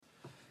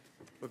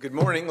Well, good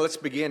morning. Let's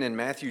begin in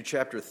Matthew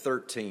chapter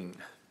 13.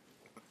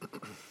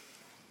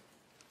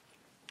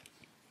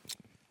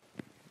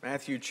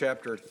 Matthew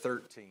chapter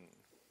 13.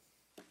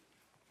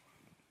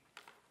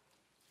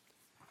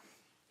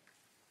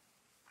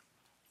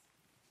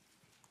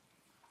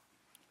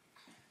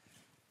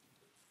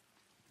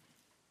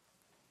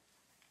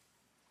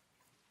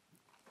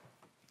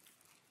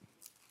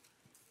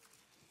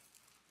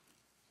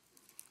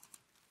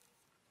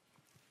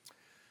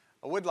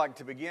 I would like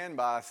to begin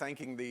by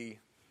thanking the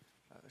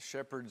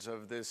shepherds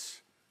of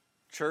this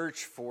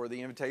church for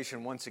the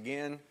invitation once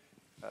again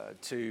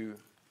to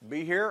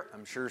be here.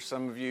 I'm sure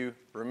some of you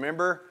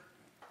remember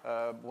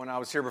when I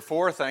was here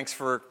before. Thanks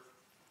for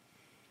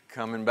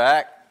coming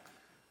back.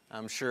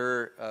 I'm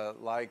sure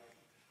like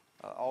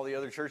all the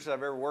other churches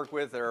I've ever worked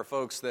with, there are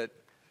folks that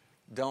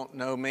don't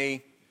know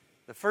me.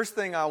 The first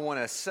thing I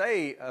want to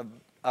say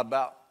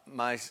about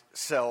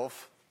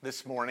myself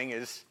this morning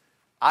is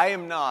I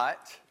am not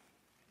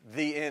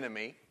the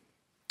enemy.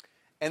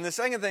 And the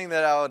second thing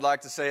that I would like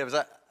to say is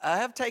I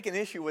have taken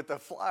issue with the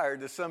flyer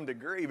to some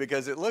degree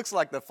because it looks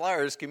like the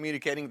flyer is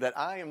communicating that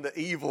I am the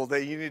evil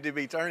that you need to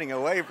be turning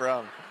away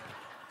from.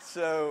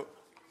 So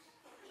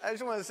I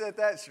just want to set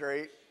that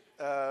straight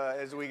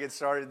as we get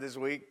started this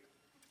week,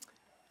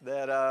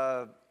 that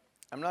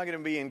I'm not going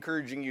to be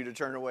encouraging you to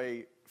turn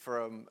away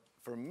from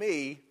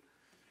me.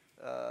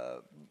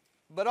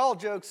 But all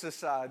jokes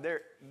aside,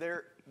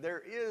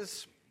 there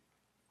is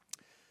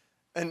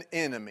an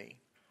enemy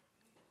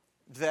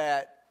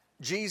that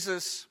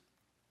Jesus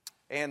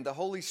and the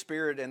Holy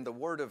Spirit and the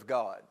Word of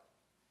God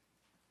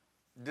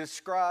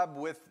describe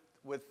with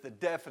the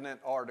definite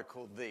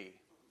article,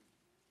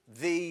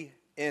 the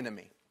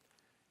enemy.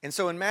 And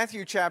so in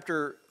Matthew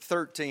chapter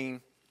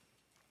 13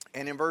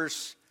 and in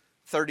verse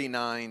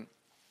 39,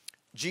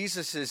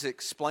 Jesus is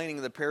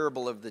explaining the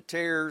parable of the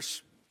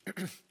tares.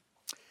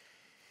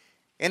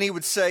 And he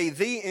would say,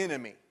 the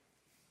enemy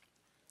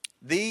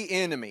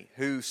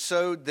who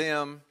sowed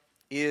them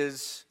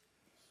is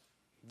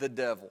the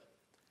devil.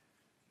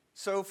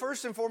 So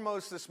first and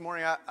foremost this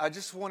morning, I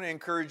just want to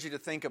encourage you to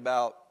think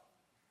about,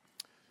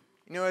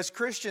 as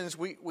Christians,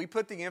 we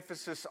put the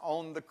emphasis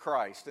on the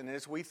Christ. And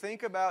as we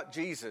think about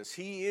Jesus,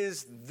 He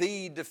is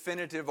the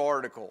definitive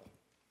article.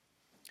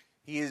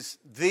 He is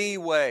the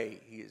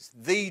way. He is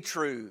the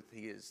truth.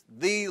 He is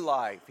the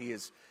life. He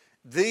is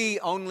the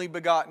only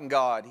begotten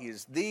God. He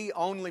is the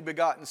only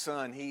begotten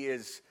Son. He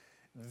is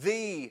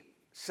the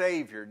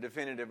Savior,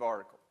 definitive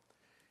article.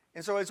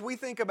 And so as we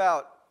think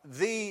about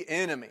the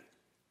enemy,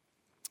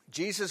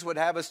 Jesus would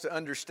have us to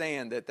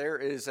understand that there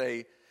is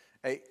a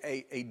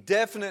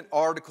definite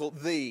article,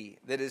 the,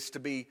 that is to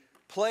be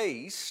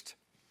placed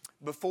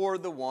before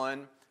the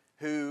one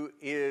who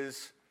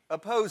is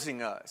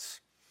opposing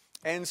us.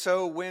 And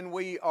so when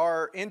we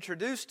are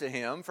introduced to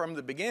him from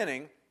the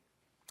beginning,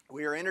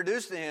 we are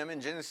introduced to him in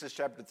Genesis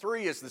chapter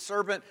 3 as the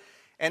serpent,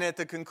 and at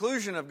the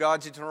conclusion of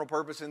God's eternal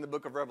purpose in the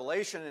book of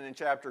Revelation and in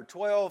chapter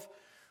 12,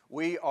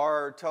 we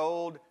are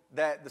told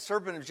that the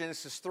serpent of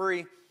Genesis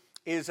 3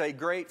 is a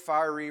great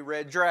fiery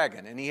red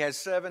dragon. And he has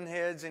 7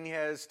 heads and he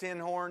has 10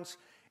 horns.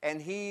 And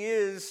he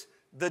is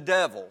the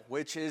devil,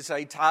 which is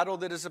a title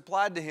that is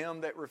applied to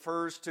him that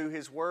refers to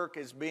his work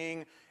as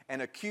being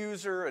an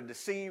accuser, a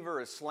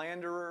deceiver, a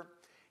slanderer.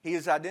 He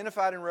is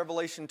identified in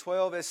Revelation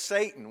 12 as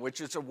Satan,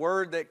 which is a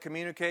word that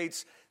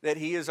communicates that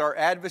he is our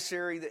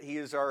adversary, that he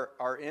is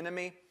our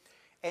enemy.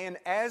 And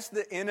as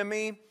the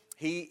enemy,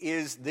 he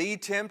is the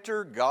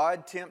tempter.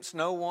 God tempts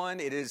no one.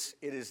 It is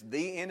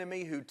the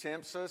enemy who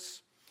tempts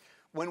us.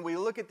 When we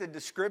look at the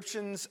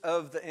descriptions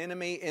of the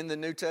enemy in the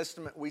New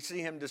Testament, we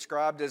see him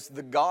described as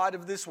the God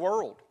of this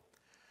world.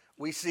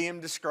 We see him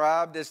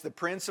described as the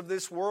prince of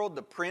this world,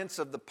 the prince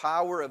of the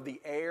power of the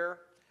air.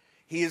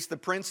 He is the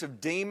prince of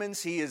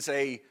demons. He is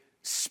a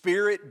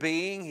spirit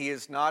being. He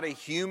is not a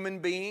human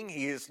being.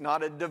 He is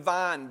not a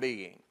divine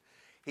being.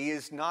 He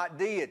is not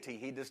deity.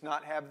 He does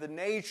not have the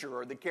nature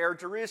or the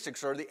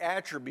characteristics or the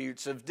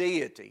attributes of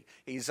deity.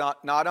 He's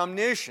not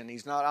omniscient.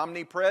 He's not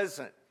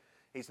omnipresent.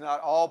 He's not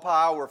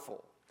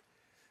all-powerful.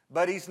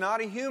 But he's not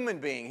a human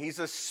being. He's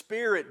a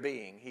spirit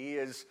being. He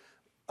is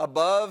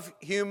above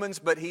humans,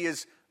 but he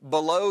is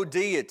below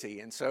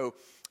deity. And so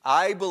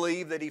I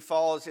believe that he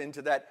falls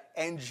into that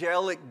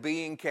angelic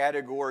being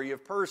category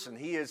of person.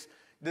 He is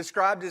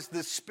described as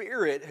the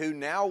spirit who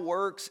now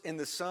works in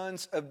the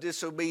sons of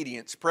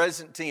disobedience.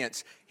 Present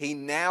tense. He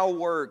now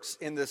works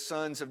in the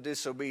sons of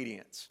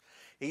disobedience.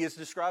 He is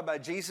described by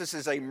Jesus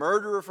as a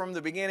murderer from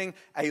the beginning,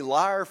 a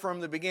liar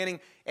from the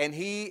beginning, and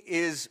he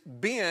is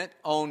bent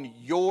on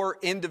your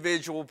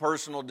individual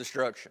personal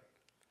destruction.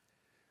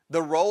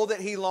 The role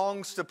that he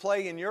longs to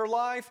play in your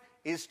life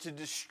is to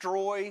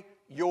destroy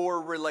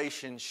your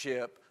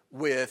relationship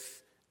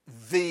with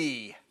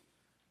the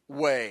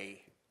way,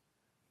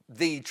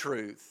 the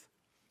truth,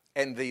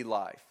 and the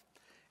life.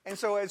 And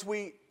so as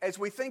we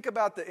think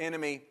about the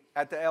enemy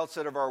at the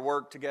outset of our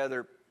work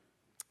together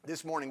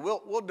this morning,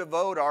 we'll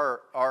devote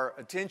our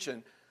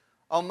attention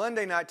on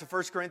Monday night to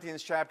 1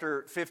 Corinthians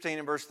chapter 15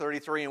 and verse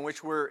 33, in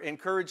which we're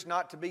encouraged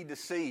not to be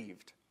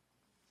deceived.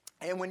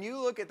 And when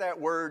you look at that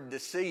word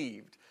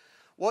deceived,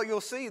 what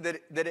you'll see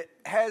that it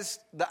has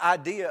the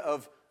idea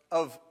of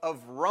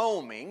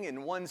roaming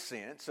in one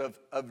sense,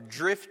 of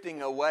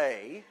drifting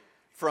away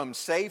from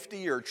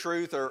safety or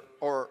truth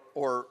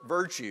or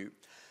virtue.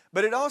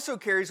 But it also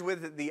carries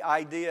with it the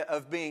idea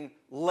of being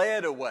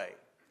led away,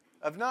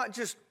 of not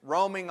just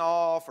roaming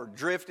off or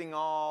drifting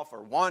off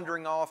or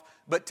wandering off,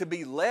 but to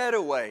be led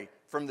away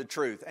from the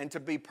truth and to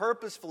be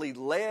purposefully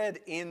led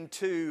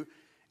into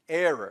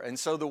error. And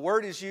so the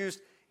word is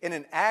used in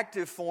an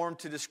active form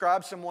to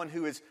describe someone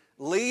who is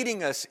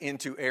leading us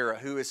into error,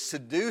 who is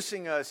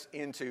seducing us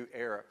into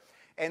error.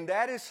 And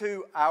that is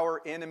who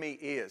our enemy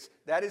is.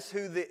 That is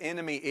who the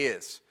enemy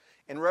is.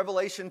 In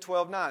Revelation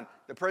 12:9,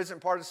 the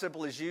present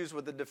participle is used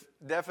with the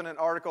definite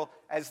article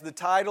as the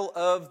title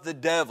of the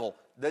devil,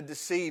 the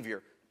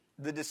deceiver.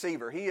 The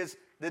deceiver. He is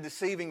the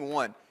deceiving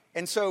one.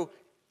 And so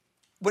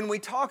when we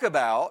talk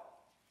about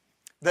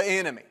the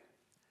enemy,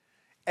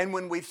 and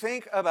when we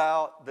think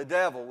about the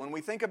devil, when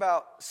we think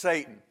about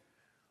Satan,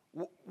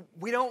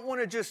 we don't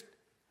want to just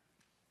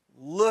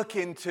look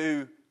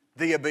into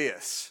the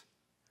abyss.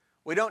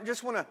 We don't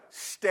just want to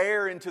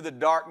stare into the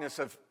darkness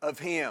of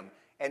him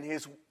and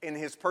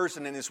his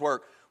person and his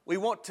work. We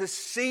want to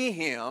see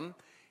him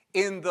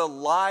in the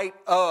light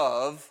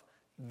of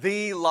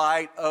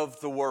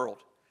the world.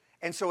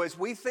 And so as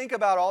we think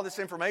about all this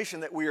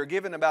information that we are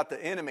given about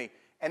the enemy,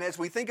 and as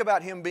we think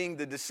about him being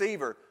the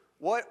deceiver,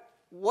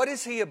 what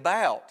is he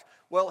about?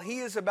 Well, he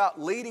is about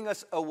leading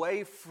us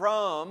away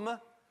from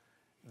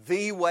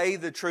the way,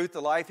 the truth,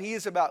 the life. He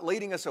is about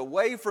leading us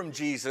away from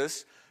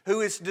Jesus,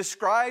 who is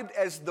described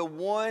as the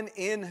one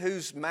in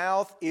whose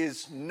mouth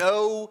is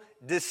no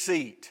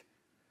deceit.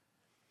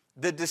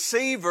 The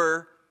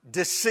deceiver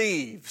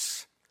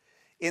deceives.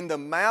 In the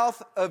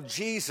mouth of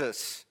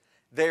Jesus,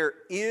 there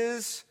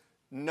is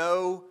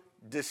no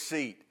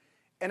deceit.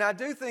 And I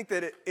do think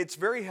that it's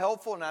very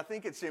helpful, and I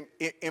think it's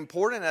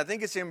important, and I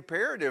think it's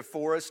imperative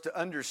for us to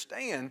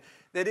understand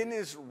that in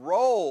his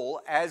role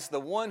as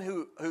the one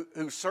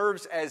who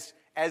serves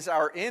as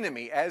our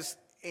enemy,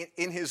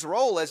 in his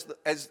role as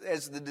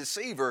the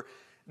deceiver,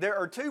 there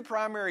are two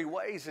primary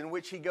ways in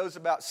which he goes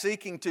about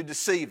seeking to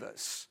deceive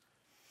us,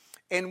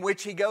 in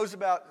which he goes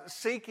about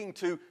seeking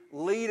to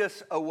lead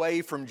us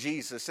away from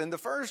Jesus. And the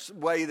first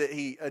way that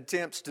he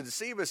attempts to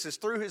deceive us is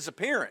through his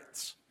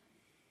appearance.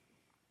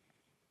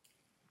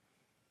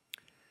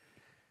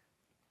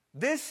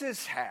 This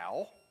is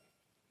how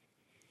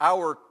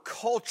our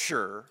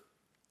culture,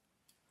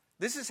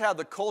 this is how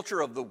the culture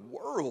of the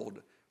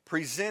world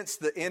presents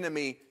the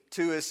enemy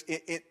to us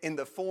in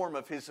the form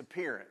of his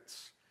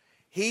appearance.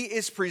 He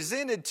is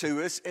presented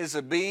to us as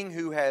a being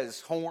who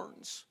has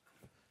horns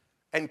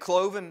and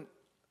cloven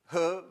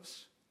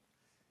hooves,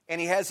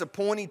 and he has a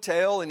pointy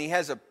tail, and he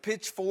has a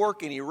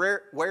pitchfork, and he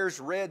wears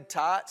red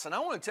tights. And I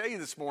want to tell you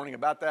this morning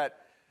about that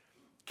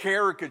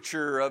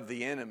caricature of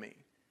the enemy.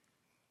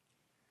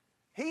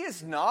 He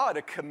is not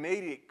a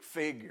comedic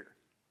figure.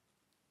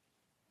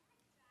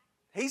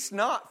 He's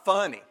not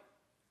funny.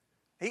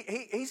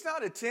 He's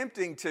not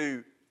attempting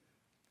to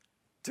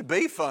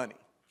be funny.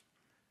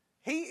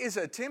 He is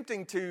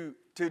attempting to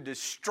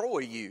destroy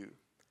you,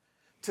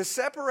 to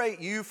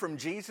separate you from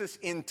Jesus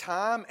in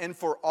time and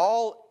for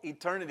all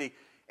eternity.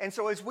 And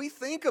so as we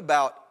think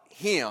about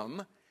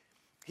him,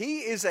 he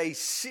is a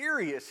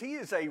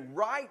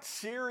right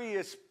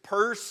serious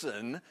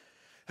person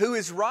who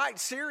is right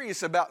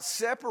serious about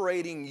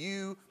separating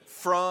you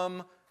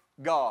from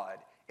God.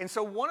 And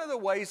so one of the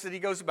ways that he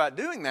goes about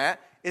doing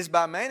that is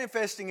by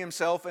manifesting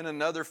himself in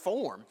another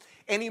form.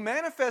 And he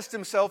manifests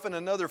himself in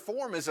another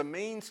form as a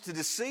means to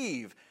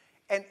deceive.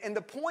 And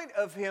the point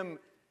of him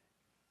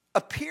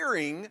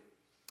appearing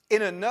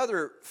in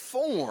another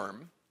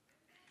form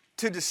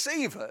to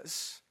deceive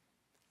us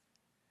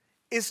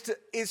is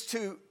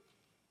to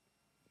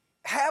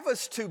have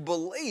us to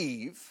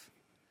believe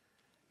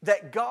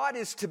that God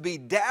is to be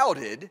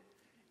doubted,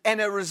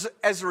 and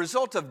as a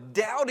result of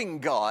doubting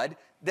God,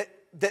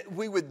 that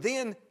we would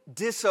then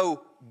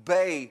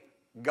disobey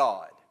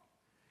God.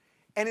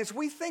 And as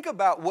we think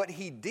about what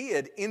he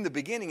did in the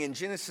beginning in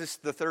Genesis,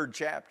 the 3rd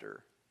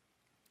chapter,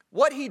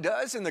 what he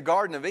does in the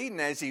Garden of Eden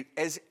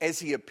as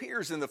he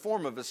appears in the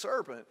form of a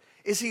serpent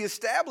is he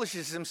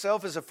establishes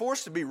himself as a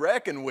force to be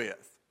reckoned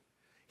with.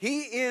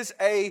 He is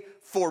a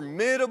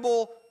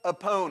formidable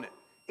opponent.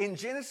 In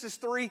Genesis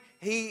 3,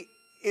 he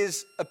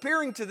is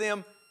appearing to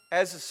them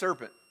as a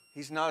serpent.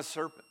 He's not a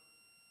serpent.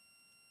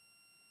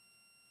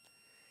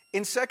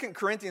 In 2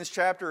 Corinthians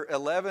chapter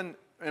 11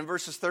 and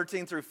verses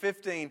 13 through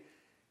 15,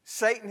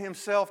 Satan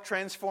himself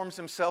transforms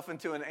himself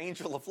into an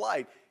angel of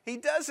light. He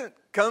doesn't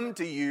come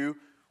to you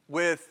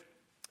with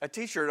a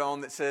t-shirt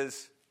on that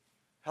says,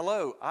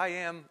 "Hello, I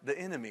am the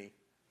enemy.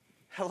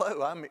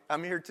 Hello,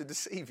 I'm here to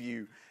deceive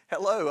you.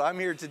 Hello, I'm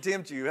here to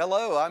tempt you.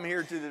 Hello, I'm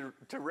here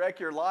to wreck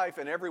your life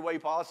in every way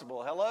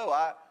possible. Hello,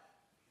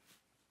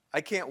 I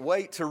can't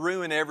wait to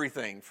ruin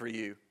everything for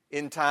you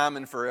in time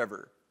and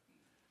forever."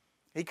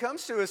 He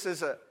comes to us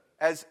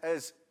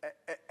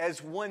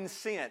as one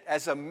sent,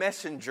 as a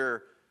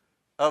messenger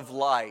of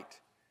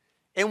light.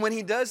 And when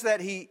he does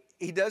that, he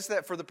does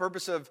that for the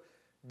purpose of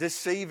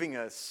deceiving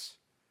us.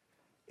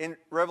 In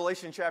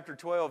Revelation chapter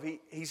 12,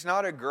 he's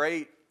not a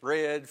great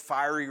red,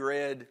 fiery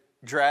red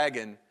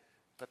dragon,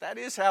 but that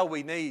is how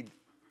we need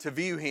to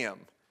view him.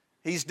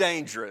 He's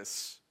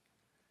dangerous,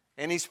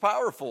 and he's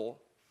powerful,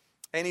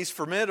 and he's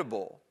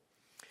formidable.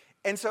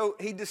 And so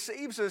he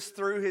deceives us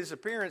through his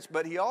appearance,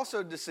 but he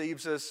also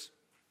deceives us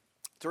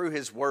through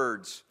his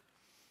words.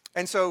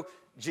 And so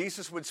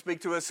Jesus would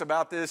speak to us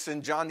about this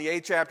in John the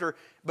 8th chapter.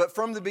 But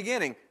from the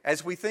beginning,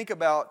 as we think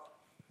about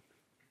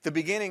the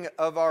beginning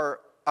of our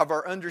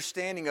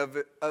understanding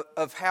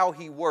of how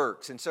he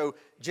works. And so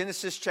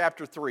Genesis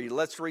chapter 3,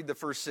 let's read the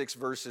first 6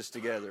 verses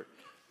together.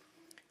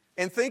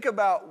 And think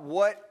about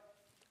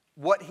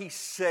what he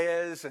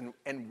says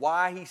and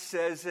why he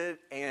says it.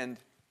 And,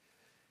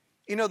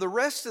 you know, the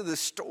rest of the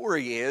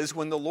story is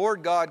when the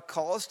Lord God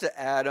calls to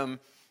Adam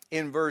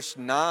in verse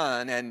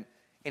 9 and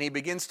he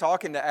begins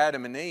talking to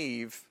Adam and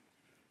Eve.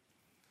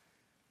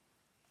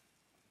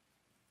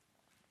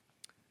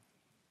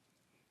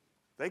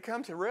 They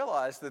come to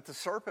realize that the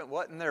serpent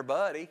wasn't their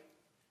buddy.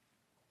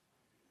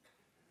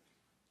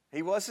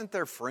 He wasn't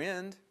their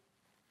friend.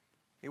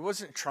 He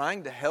wasn't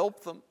trying to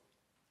help them.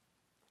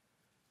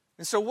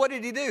 And so what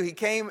did he do? He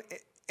came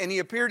and he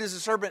appeared as a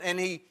serpent and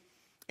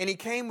he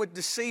came with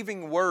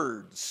deceiving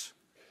words.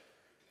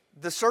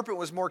 The serpent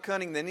was more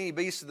cunning than any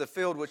beast of the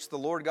field which the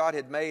Lord God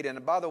had made.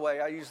 And by the way,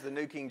 I use the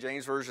New King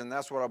James Version.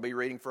 That's what I'll be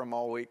reading from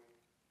all week.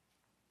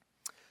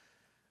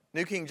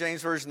 New King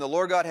James Version, the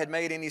Lord God had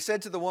made, and he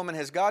said to the woman,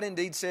 has God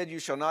indeed said, you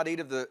shall not eat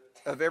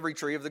of every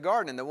tree of the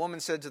garden? And the woman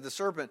said to the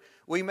serpent,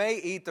 we may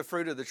eat the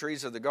fruit of the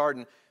trees of the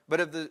garden, but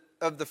of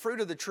the fruit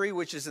of the tree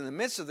which is in the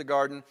midst of the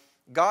garden,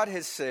 God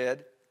has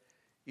said,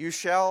 you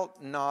shall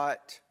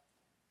not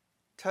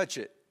touch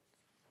it.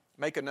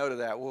 Make a note of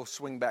that. We'll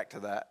swing back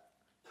to that.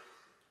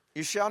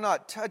 You shall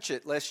not touch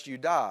it lest you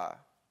die.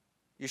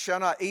 You shall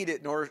not eat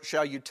it, nor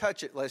shall you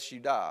touch it lest you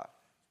die.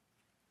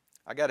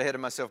 I got ahead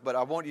of myself, but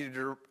I want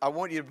you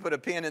to put a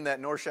pin in that,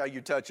 nor shall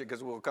you touch it,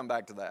 because we'll come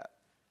back to that.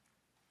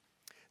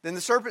 Then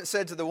the serpent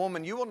said to the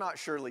woman, you will not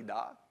surely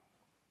die.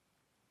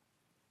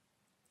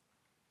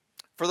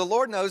 For the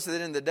Lord knows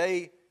that in the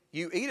day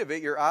you eat of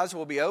it, your eyes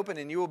will be open,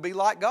 and you will be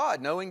like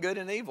God, knowing good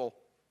and evil.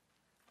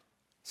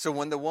 So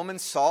when the woman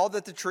saw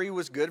that the tree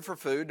was good for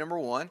food, number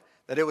 1,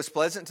 that it was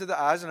pleasant to the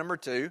eyes, number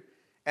 2,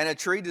 and a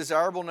tree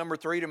desirable, number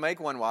 3, to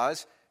make one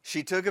wise,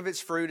 she took of its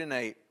fruit and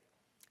ate.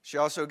 She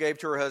also gave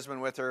to her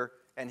husband with her,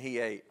 and he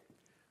ate.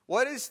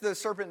 What is the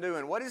serpent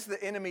doing? What is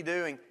the enemy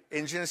doing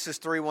in Genesis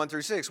 3, 1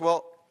 through 6?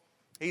 Well,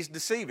 he's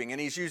deceiving,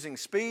 and he's using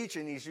speech,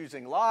 and he's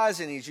using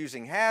lies, and he's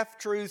using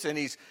half-truths, and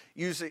he's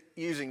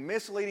using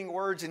misleading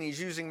words, and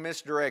he's using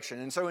misdirection.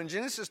 And so in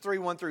Genesis 3,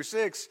 1 through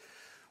 6,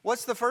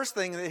 what's the first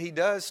thing that he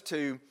does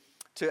to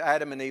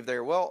Adam and Eve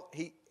there? Well,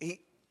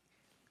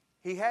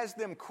 he has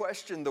them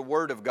question the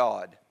Word of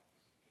God.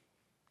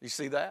 You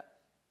see that?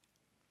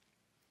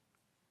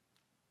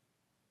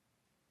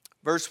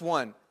 Verse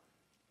 1,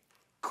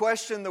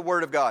 question the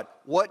Word of God.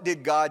 What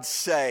did God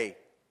say?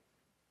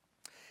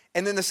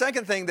 And then the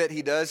second thing that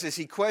he does is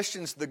he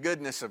questions the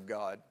goodness of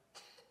God.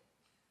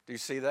 Do you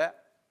see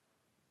that?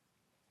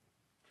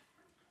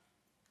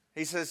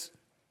 He says,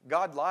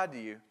 God lied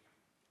to you.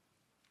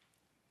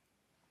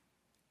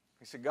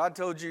 He said, God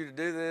told you to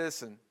do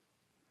this and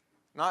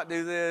not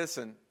do this.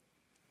 And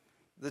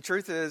the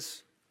truth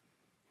is,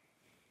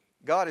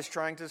 God is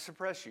trying to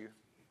suppress you.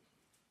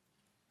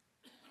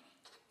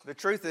 The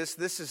truth is,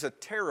 this is a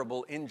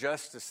terrible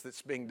injustice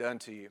that's being done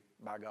to you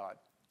by God.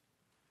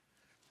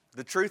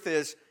 The truth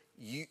is,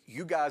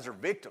 you guys are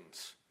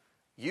victims.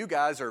 You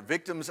guys are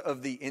victims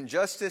of the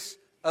injustice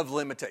of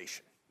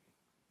limitation.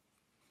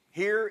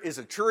 Here is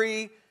a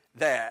tree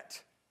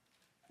that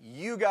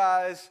you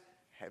guys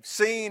have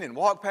seen and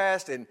walked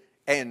past,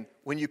 and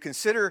when you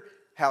consider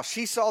how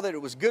she saw that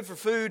it was good for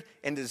food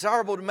and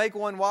desirable to make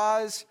one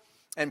wise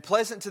and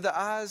pleasant to the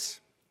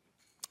eyes,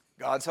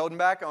 God's holding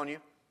back on you.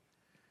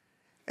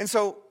 And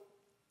so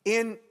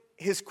in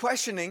his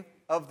questioning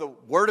of the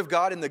Word of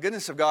God and the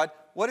goodness of God,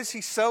 what is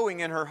he sowing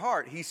in her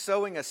heart? He's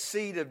sowing a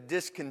seed of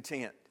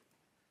discontent.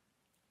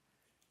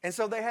 And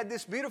so they had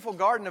this beautiful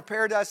garden of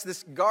paradise,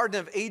 this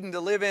garden of Eden to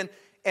live in.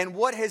 And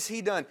what has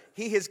he done?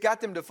 He has got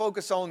them to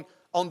focus on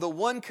the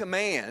one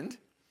command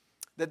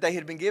that they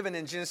had been given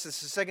in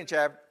Genesis, the second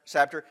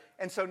chapter.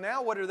 And so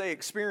now what are they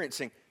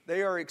experiencing?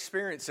 They are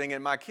experiencing,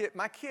 and my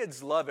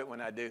kids love it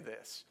when I do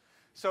this.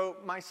 So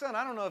my son,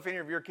 I don't know if any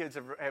of your kids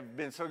have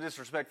been so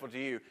disrespectful to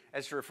you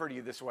as to refer to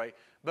you this way,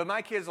 but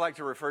my kids like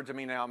to refer to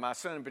me now, my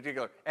son in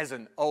particular, as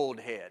an old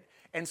head.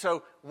 And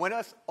so when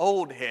us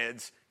old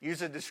heads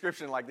use a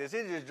description like this,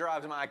 it just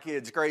drives my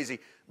kids crazy.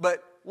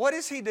 But what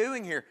is he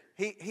doing here?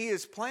 He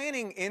is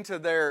planting into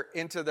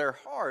their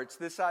hearts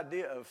this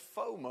idea of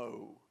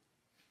FOMO,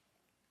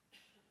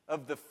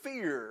 of the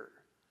fear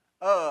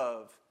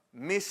of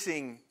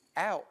missing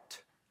out.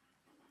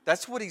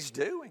 That's what he's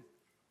doing.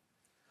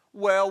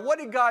 Well, what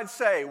did God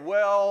say?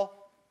 Well,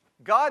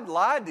 God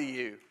lied to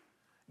you.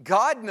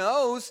 God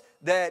knows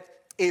that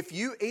if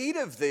you eat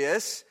of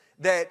this,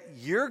 that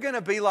you're going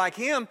to be like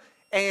him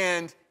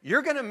and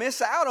you're going to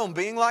miss out on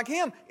being like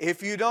him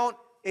if you don't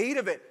eat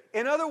of it.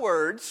 In other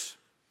words,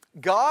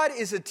 God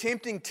is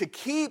attempting to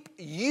keep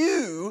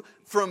you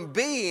from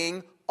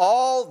being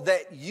all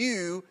that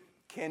you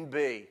can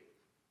be.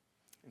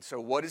 And so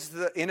what is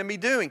the enemy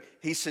doing?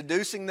 He's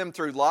seducing them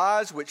through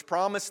lies which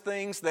promise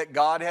things that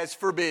God has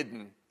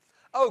forbidden.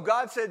 Oh,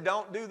 God said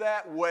don't do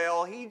that.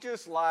 Well, he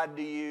just lied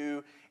to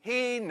you.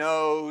 He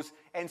knows.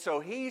 And so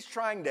he's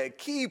trying to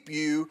keep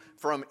you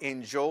from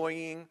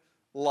enjoying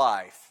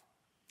life.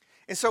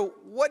 And so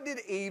what did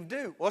Eve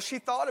do? Well, she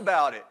thought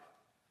about it.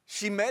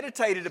 She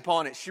meditated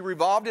upon it. She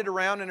revolved it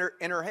around in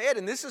her head.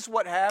 And this is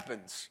what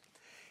happens.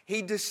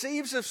 He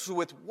deceives us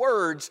with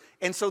words.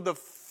 And so the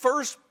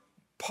first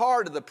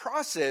part of the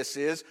process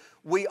is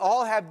we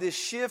all have this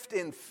shift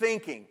in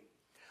thinking.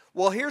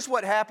 Well, here's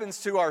what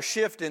happens to our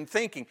shift in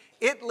thinking.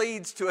 It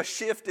leads to a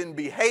shift in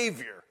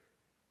behavior.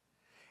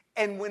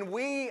 And when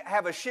we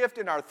have a shift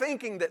in our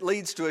thinking that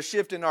leads to a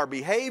shift in our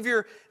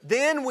behavior,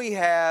 then we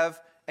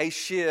have a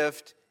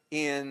shift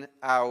in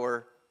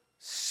our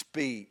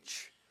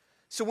speech.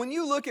 So when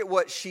you look at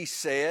what she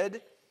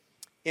said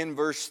in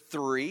verse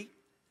 3,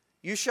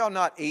 you shall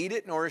not eat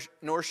it,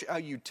 nor shall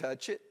you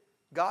touch it.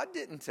 God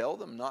didn't tell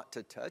them not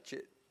to touch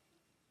it.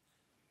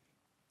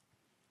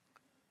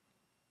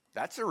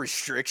 That's a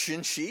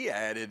restriction she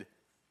added.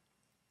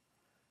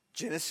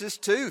 Genesis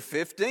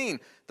 2:15,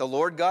 the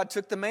Lord God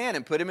took the man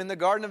and put him in the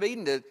Garden of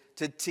Eden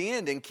to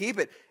tend and keep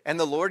it. And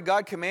the Lord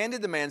God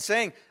commanded the man,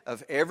 saying,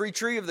 of every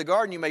tree of the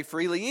garden you may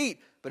freely eat,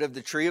 but of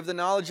the tree of the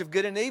knowledge of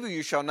good and evil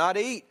you shall not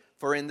eat.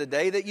 For in the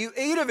day that you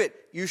eat of it,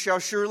 you shall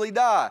surely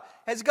die.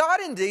 Has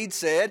God indeed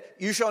said,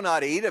 you shall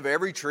not eat of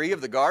every tree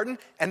of the garden?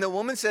 And the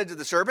woman said to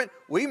the serpent,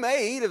 we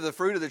may eat of the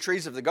fruit of the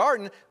trees of the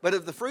garden, but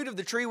of the fruit of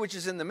the tree which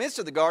is in the midst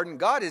of the garden,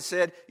 God has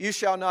said, you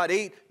shall not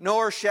eat,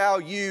 nor shall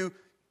you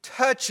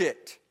touch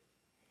it.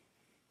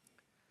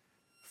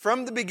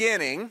 From the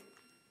beginning,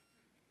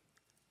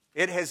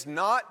 it has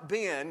not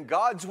been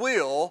God's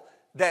will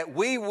that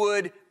we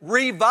would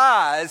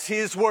revise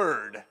His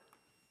word.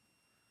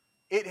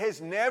 It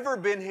has never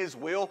been His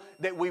will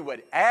that we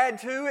would add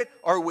to it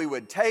or we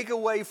would take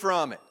away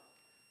from it.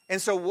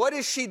 And so what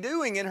is she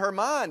doing in her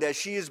mind as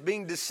she is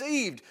being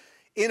deceived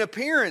in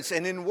appearance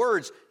and in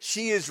words?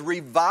 She is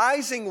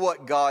revising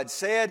what God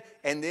said,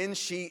 and then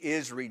she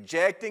is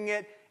rejecting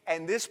it.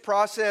 And this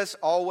process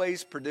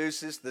always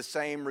produces the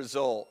same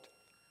result: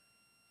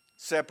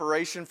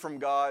 separation from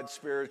God,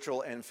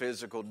 spiritual and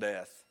physical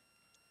death.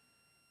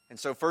 And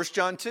so 1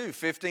 John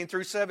 2:15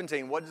 through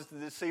 17, what does the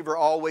deceiver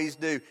always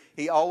do?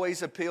 He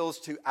always appeals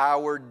to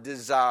our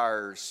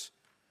desires.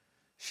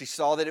 She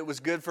saw that it was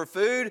good for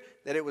food,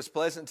 that it was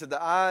pleasant to the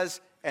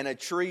eyes, and a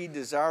tree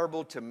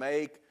desirable to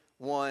make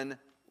one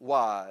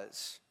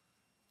wise.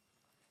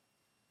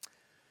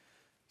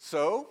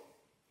 So,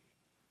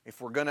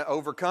 if we're going to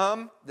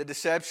overcome the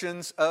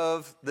deceptions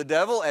of the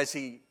devil as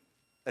he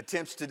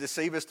attempts to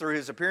deceive us through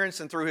his appearance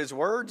and through his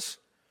words,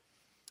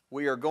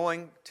 we are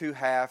going to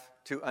have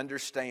to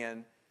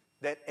understand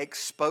that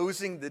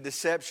exposing the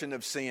deception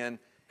of sin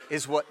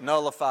is what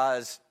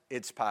nullifies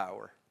its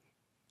power.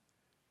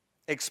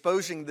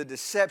 Exposing the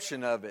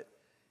deception of it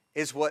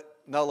is what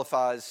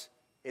nullifies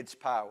its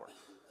power.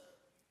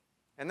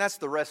 And that's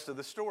the rest of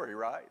the story,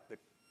 right?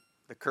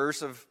 The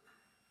curse of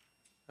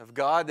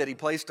God that He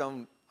placed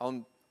on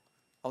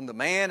the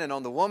man and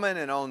on the woman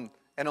and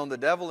on the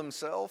devil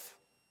himself.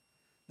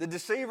 The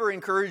deceiver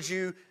encouraged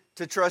you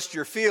to trust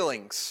your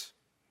feelings.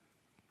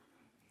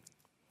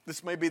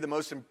 This may be the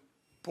most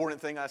important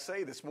thing I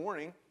say this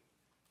morning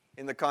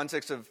in the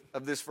context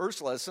of this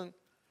first lesson.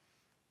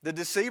 The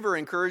deceiver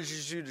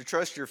encourages you to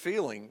trust your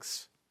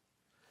feelings.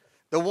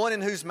 The one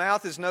in whose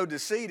mouth is no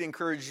deceit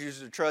encourages you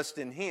to trust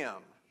in Him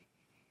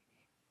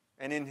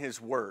and in His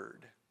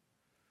Word.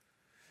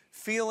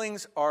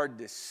 Feelings are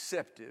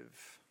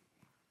deceptive.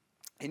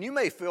 And you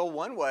may feel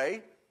one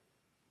way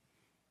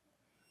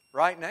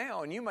right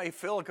now, and you may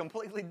feel a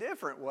completely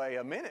different way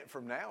a minute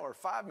from now, or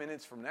 5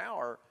 minutes from now,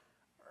 or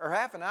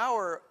half an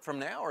hour from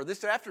now, or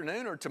this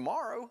afternoon, or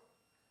tomorrow.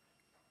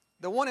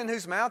 The one in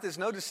whose mouth is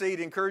no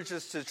deceit encourages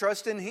us to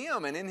trust in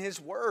Him and in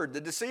His Word.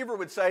 The deceiver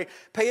would say,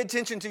 pay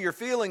attention to your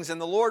feelings, and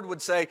the Lord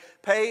would say,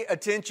 pay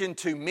attention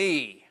to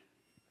me.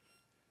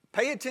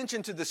 Pay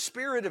attention to the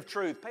Spirit of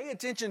truth. Pay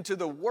attention to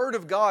the Word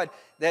of God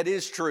that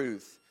is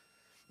truth.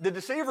 The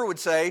deceiver would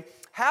say,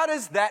 how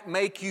does that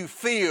make you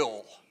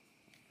feel?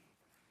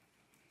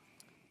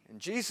 And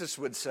Jesus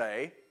would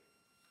say,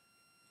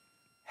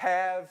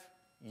 have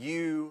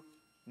you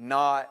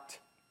not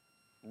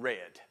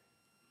read?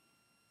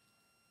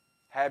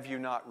 Have you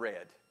not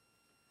read?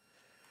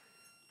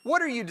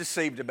 What are you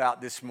deceived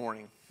about this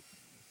morning?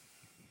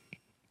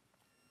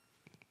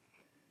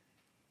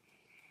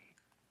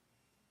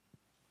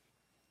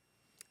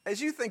 As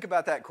you think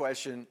about that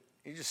question,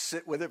 you just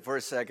sit with it for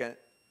a second.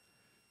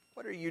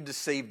 What are you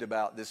deceived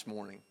about this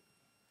morning?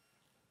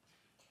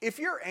 If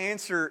your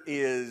answer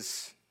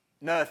is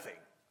nothing,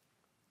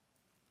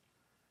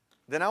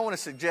 then I want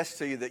to suggest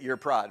to you that you're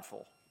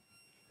prideful.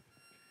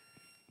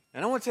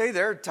 And I want to tell you,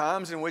 there are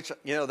times in which,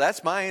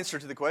 that's my answer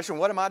to the question,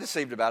 what am I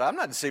deceived about? I'm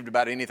not deceived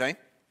about anything.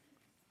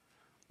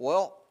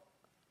 Well,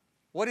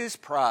 what is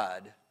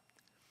pride?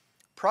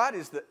 Pride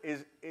is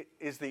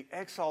the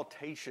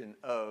exaltation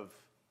of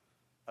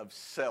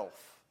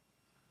self.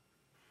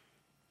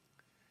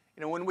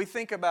 When we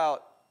think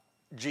about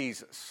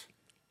Jesus,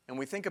 and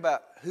we think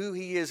about who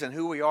he is and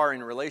who we are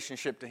in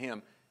relationship to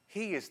him,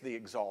 he is the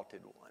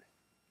exalted one.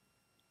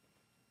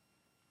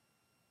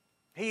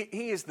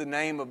 He is the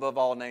name above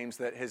all names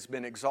that has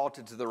been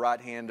exalted to the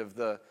right hand of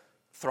the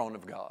throne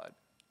of God.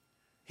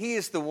 He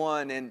is the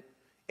one in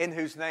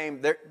whose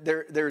name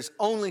there's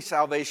only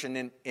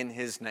salvation in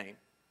his name.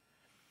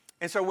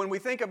 And so when we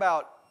think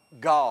about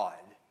God,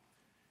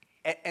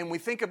 and we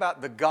think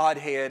about the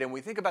Godhead, and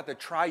we think about the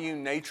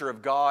triune nature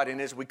of God,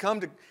 and as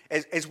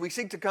we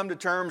seek to come to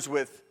terms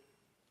with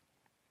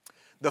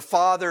the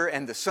Father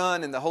and the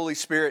Son and the Holy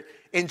Spirit,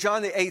 in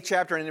John the 8th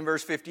chapter and in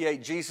verse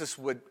 58, Jesus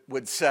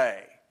would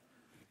say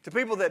to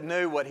people that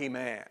knew what he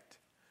meant,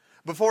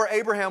 before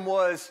Abraham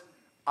was,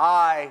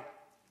 I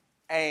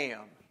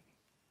am.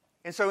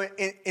 And so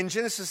in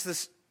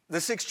Genesis, the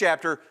 6th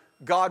chapter,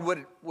 God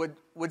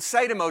would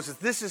say to Moses,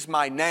 this is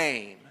my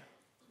name.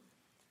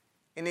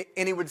 And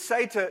he would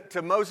say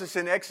to Moses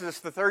in Exodus,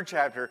 the 3rd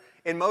chapter,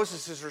 in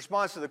Moses'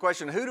 response to the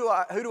question, who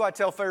do I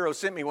tell Pharaoh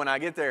sent me when I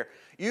get there?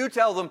 You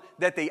tell them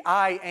that the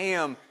I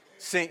am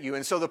sent you.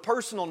 And so the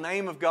personal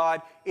name of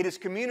God, it is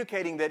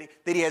communicating that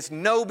he has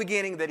no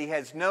beginning, that he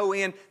has no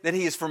end, that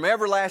he is from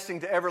everlasting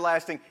to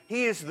everlasting.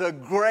 He is the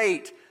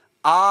great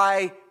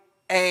I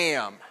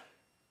am.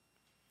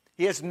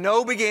 He has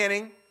no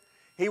beginning.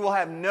 He will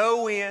have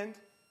no end.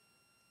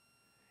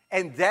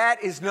 And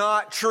that is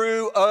not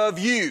true of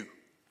you.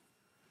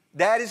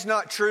 That is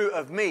not true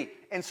of me.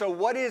 And so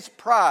what is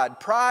pride?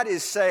 Pride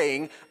is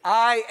saying,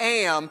 I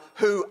am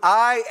who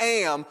I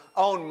am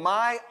on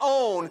my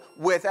own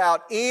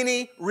without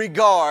any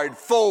regard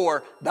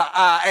for the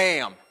I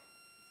am.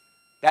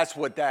 That's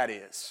what that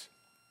is.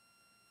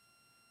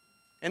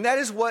 And that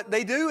is what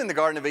they do in the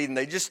Garden of Eden.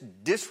 They just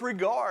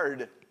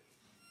disregard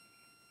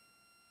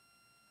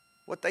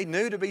what they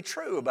knew to be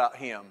true about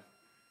him,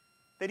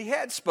 that he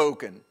had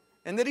spoken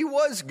and that he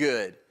was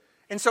good.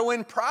 And so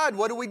in pride,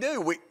 what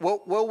do?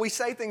 We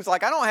say things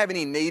like, I don't have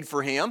any need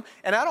for him,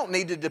 and I don't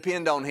need to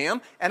depend on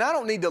him, and I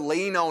don't need to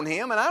lean on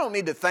him, and I don't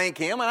need to thank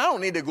him, and I don't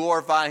need to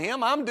glorify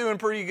him. I'm doing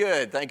pretty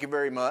good. Thank you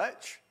very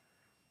much.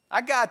 I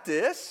got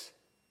this.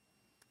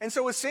 And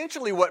so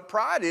essentially what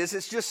pride is,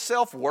 it's just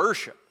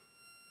self-worship.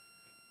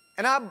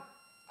 And I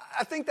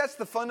think that's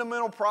the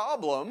fundamental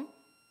problem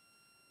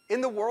in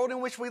the world in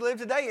which we live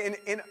today,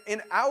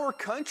 in our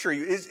country.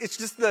 It's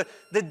just the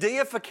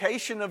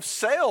deification of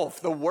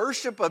self, the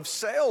worship of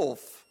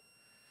self.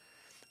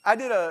 I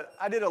did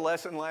a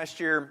lesson last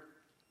year,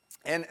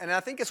 and I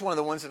think it's one of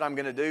the ones that I'm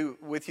going to do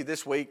with you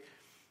this week.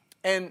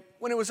 And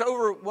when it was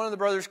over, one of the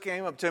brothers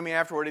came up to me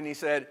afterward and he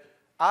said,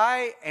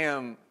 I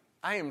am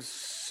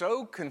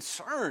so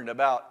concerned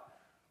about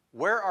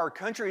where our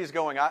country is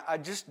going. I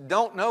just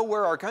don't know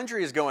where our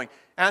country is going.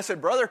 And I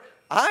said, brother,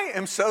 I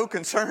am so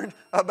concerned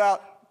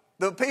about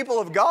the people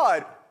of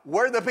God,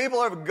 where the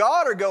people of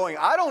God are going.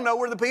 I don't know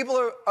where the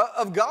people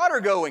of God are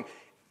going.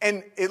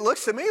 And it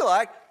looks to me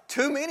like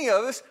too many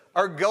of us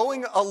are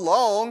going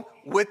along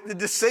with the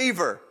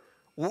deceiver.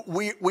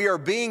 We are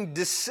being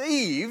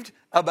deceived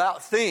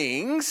about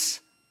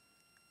things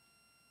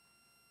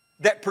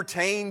that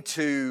pertain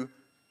to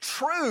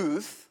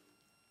truth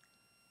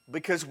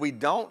because we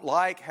don't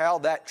like how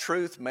that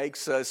truth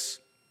makes us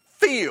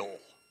feel.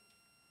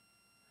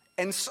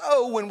 And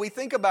so when we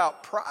think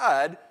about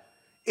pride,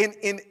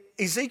 in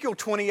Ezekiel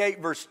 28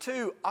 verse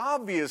 2,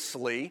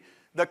 obviously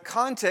the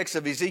context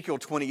of Ezekiel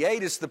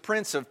 28 is the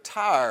prince of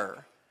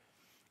Tyre.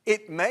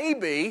 It may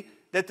be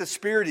that the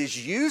Spirit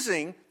is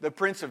using the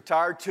prince of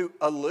Tyre to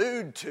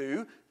allude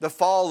to the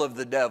fall of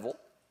the devil.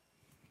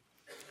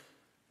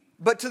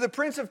 But to the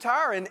prince of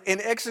Tyre in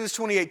Exodus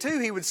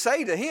 28:2, he would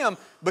say to him,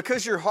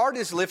 because your heart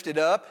is lifted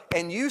up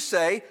and you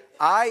say,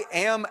 I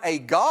am a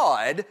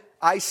God,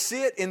 I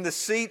sit in the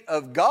seat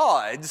of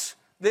gods,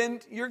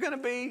 then you're going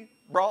to be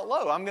brought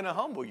low. I'm going to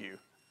humble you.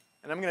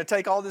 And I'm going to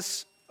take all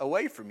this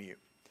away from you.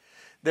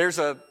 There's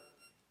a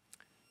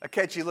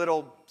catchy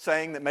little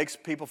saying that makes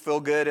people feel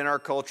good in our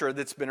culture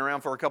that's been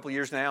around for a couple of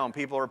years now, and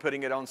people are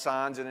putting it on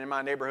signs. And in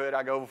my neighborhood,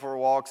 I go for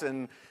walks,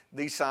 and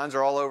these signs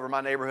are all over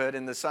my neighborhood.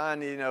 And the sign,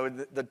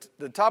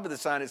 the top of the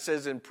sign, it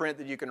says in print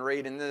that you can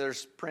read, and then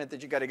there's print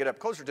that you got to get up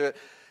closer to it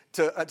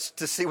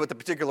to see what the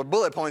particular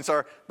bullet points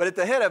are. But at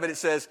the head of it, it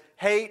says,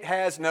 hate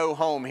has no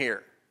home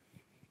here.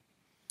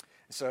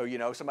 So,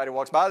 somebody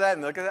walks by that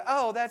and look at it.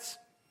 Oh, that's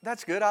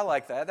good. I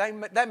like that.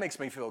 That makes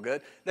me feel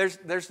good.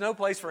 There's no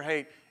place for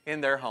hate in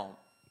their home.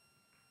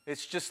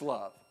 It's just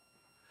love.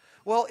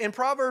 Well, in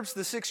Proverbs,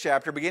 the 6th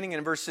chapter, beginning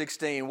in verse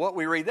 16, what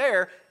we read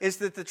there is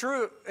that the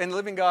true and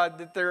living God,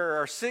 that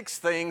there are 6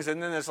 things,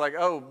 and then it's like,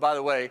 oh, by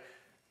the way,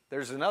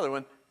 there's another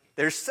one.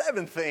 There's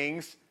 7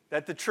 things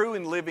that the true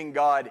and living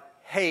God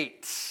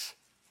hates.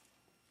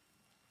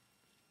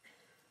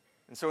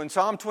 And so in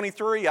Psalm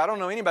 23, I don't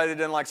know anybody that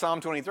doesn't like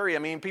Psalm 23. I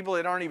mean, people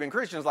that aren't even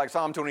Christians like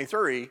Psalm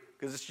 23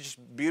 because it's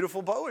just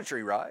beautiful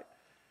poetry, right?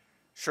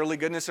 Surely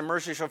goodness and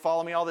mercy shall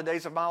follow me all the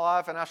days of my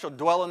life, and I shall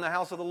dwell in the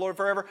house of the Lord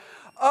forever.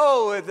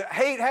 Oh,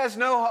 hate has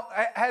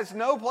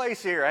no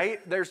place here.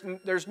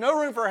 There's no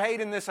room for hate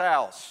in this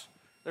house.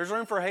 There's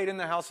room for hate in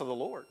the house of the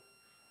Lord.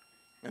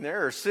 And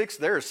there are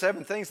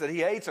 7 things that he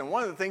hates, and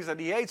one of the things that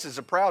he hates is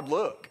a proud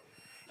look.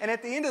 And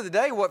at the end of the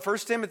day, what 1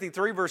 Timothy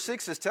 3 verse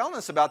 6 is telling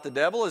us about the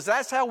devil is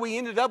that's how we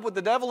ended up with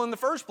the devil in the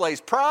first place,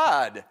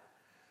 pride.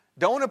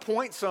 Don't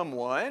appoint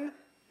someone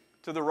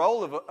to the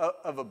role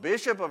of a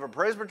bishop, of a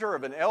presbyter,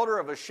 of an elder,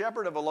 of a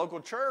shepherd of a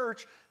local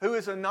church who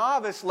is a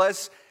novice,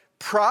 lest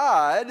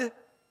pride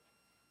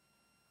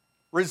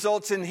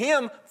results in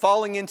him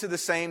falling into the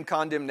same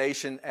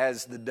condemnation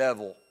as the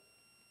devil.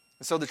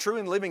 And so the true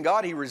and living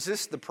God, he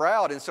resists the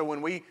proud. And so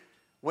when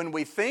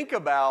we think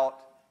about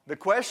the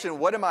question,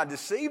 what am I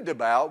deceived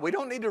about? We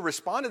don't need to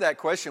respond to that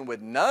question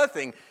with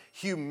nothing.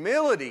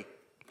 Humility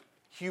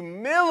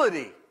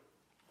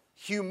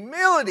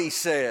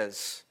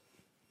says,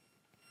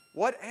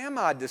 what am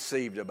I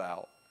deceived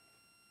about?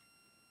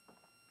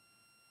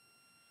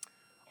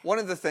 One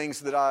of the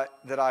things that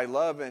I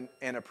love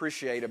and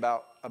appreciate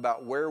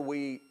about where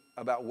we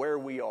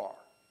are,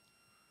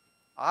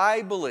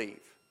 I believe,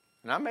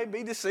 and I may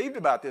be deceived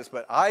about this,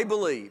 but I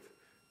believe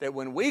that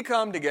when we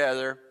come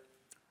together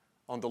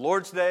on the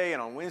Lord's Day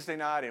and on Wednesday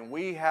night and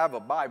we have a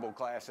Bible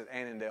class at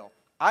Annandale,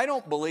 I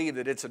don't believe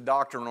that it's a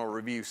doctrinal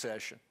review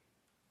session.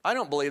 I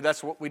don't believe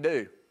that's what we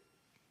do.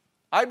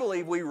 I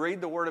believe we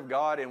read the Word of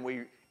God and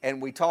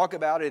we talk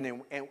about it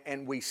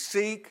and we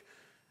seek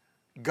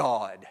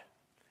God.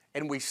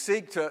 And we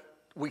seek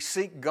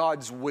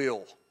God's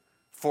will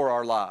for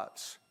our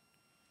lives.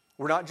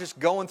 We're not just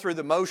going through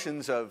the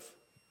motions of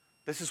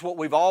this is what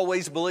we've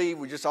always believed,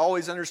 we just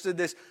always understood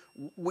this.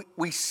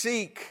 We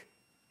seek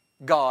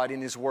God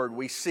in His Word.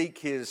 We seek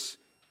His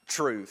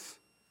truth.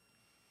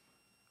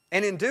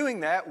 And in doing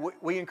that,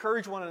 we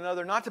encourage one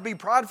another not to be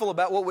prideful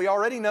about what we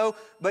already know,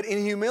 but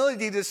in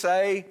humility to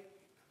say,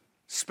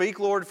 speak,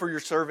 Lord, for your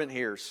servant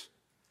hears.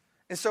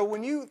 And so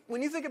when you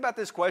think about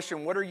this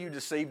question, what are you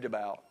deceived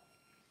about?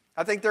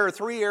 I think there are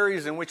 3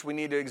 areas in which we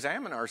need to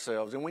examine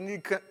ourselves, and we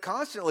need to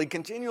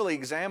continually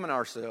examine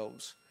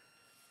ourselves.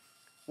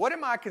 What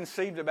am I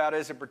conceived about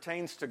as it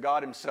pertains to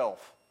God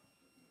Himself?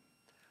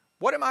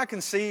 What am I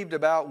conceived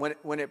about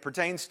when it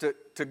pertains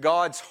to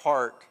God's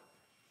heart?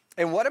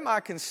 And what am I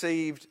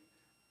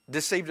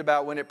deceived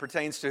about when it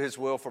pertains to His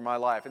will for my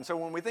life? And so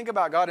when we think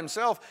about God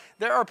Himself,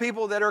 there are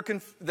people that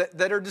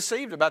are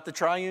deceived about the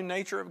triune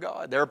nature of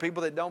God. There are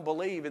people that don't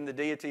believe in the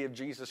deity of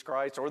Jesus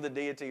Christ or the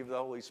deity of the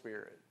Holy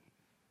Spirit.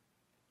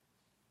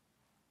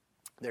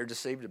 They're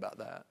deceived about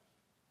that.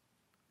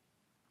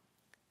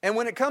 And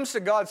when it comes to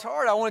God's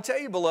heart, I want to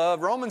tell you,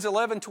 beloved, Romans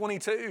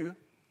 11:22.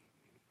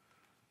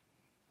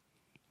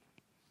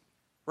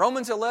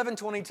 Romans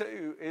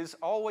 11:22 is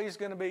always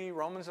going to be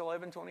Romans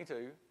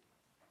 11:22.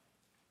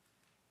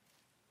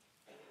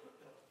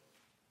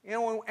 You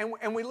know,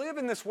 and we live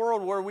in this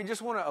world where we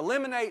just want to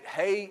eliminate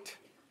hate.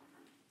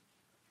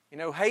 You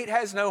know, hate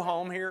has no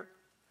home here.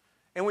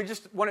 And we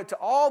just want it to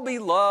all be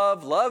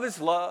love. Love is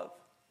love.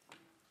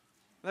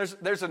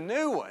 There's a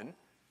new one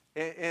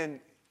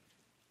in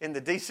the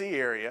D.C.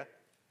 area.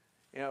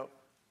 You know,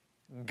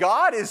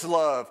 God is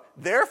love.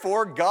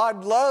 Therefore,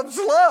 God loves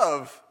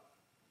love.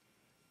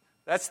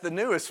 That's the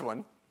newest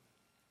one.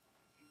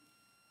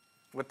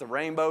 With the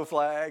rainbow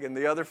flag and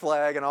the other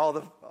flag and all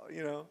the,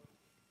 you know.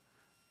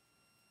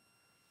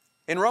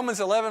 In Romans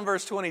 11,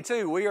 verse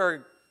 22, we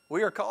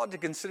are called to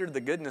consider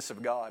the goodness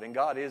of God, and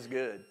God is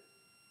good.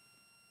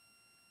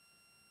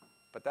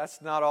 But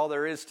that's not all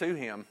there is to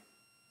Him.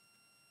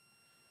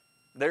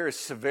 There is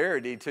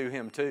severity to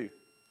Him too.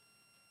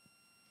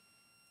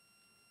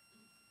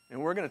 And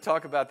we're going to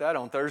talk about that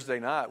on Thursday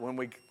night when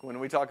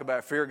we talk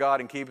about fear God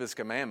and keep His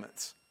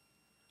commandments.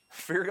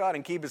 Fear God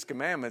and keep His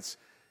commandments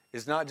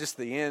is not just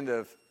the end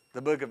of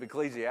the book of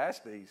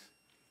Ecclesiastes.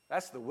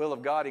 That's the will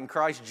of God in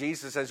Christ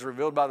Jesus as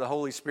revealed by the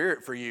Holy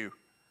Spirit for you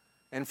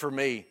and for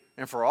me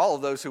and for all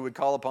of those who would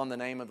call upon the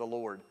name of the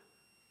Lord.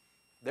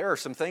 There are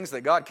some things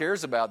that God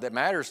cares about that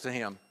matters to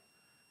Him.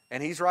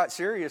 And He's right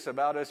serious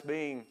about us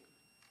being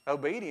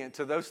obedient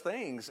to those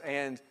things.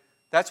 And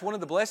that's one of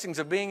the blessings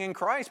of being in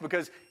Christ,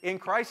 because in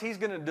Christ He's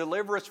going to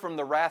deliver us from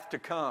the wrath to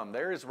come.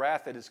 There is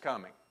wrath that is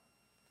coming.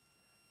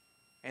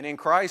 And in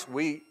Christ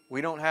we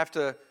don't have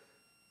to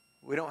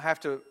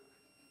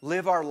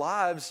live our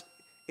lives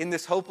in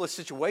this hopeless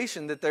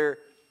situation that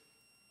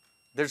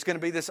there's going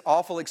to be this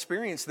awful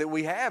experience that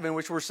we have in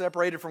which we're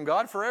separated from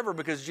God forever,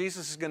 because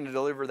Jesus is going to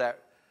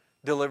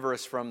deliver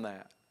us from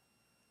that.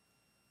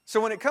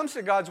 So when it comes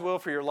to God's will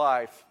for your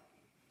life,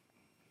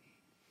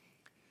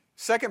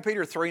 2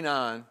 Peter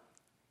 3:9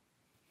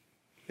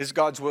 is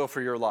God's will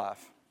for your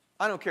life.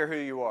 I don't care who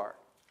you are.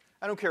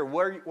 I don't care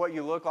what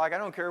you look like. I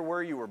don't care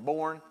where you were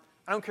born.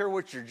 I don't care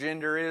what your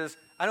gender is.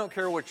 I don't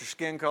care what your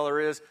skin color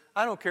is.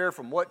 I don't care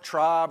from what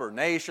tribe or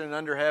nation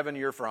under heaven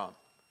you're from.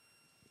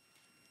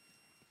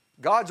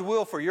 God's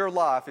will for your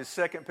life is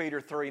 2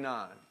 Peter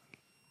 3:9.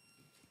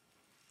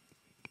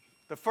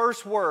 The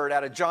first word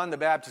out of John the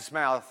Baptist's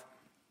mouth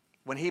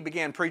when he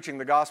began preaching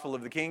the gospel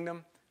of the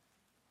kingdom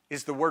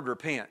is the word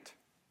repent.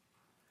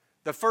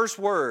 The first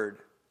word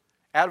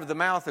out of the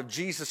mouth of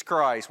Jesus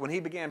Christ when he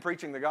began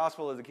preaching the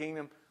gospel of the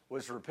kingdom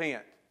was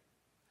repent.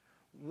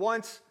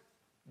 Once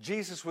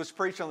Jesus was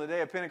preached on the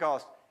day of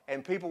Pentecost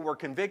and people were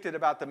convicted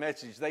about the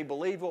message, they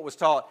believed what was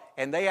taught,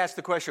 and they asked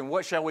the question,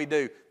 what shall we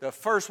do? The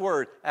first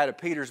word out of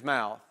Peter's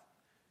mouth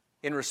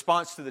in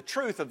response to the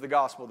truth of the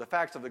gospel, the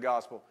facts of the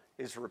gospel,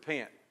 is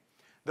repent.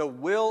 The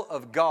will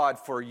of God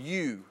for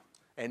you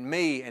and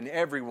me and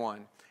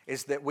everyone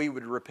is that we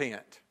would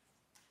repent.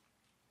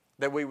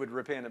 That we would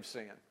repent of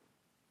sin.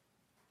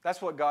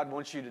 That's what God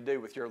wants you to do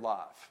with your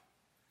life.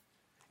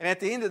 And at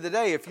the end of the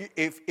day,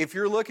 if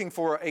you're looking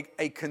for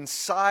a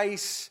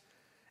concise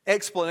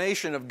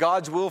explanation of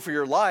God's will for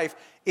your life,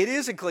 it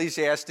is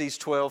Ecclesiastes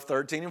 12,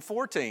 13, and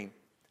 14.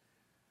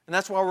 And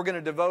that's why we're going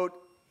to devote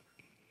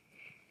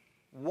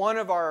one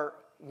of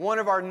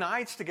our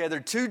nights together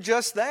to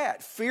just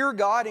that. Fear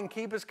God and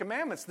keep His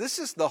commandments. This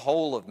is the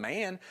whole of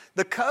man.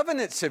 The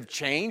covenants have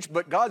changed,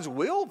 but God's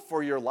will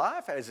for your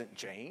life hasn't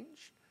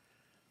changed.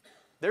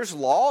 There's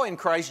law in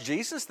Christ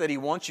Jesus that He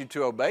wants you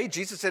to obey.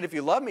 Jesus said, if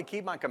you love me,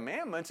 keep my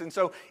commandments. And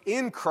so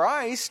in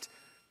Christ,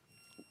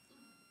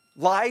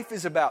 life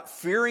is about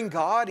fearing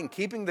God and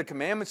keeping the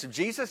commandments of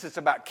Jesus. It's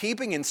about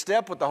keeping in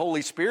step with the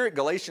Holy Spirit,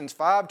 Galatians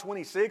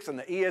 5:26 in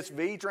the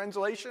ESV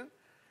translation.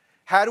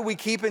 How do we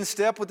keep in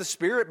step with the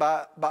Spirit?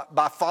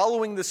 By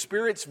following the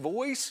Spirit's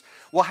voice.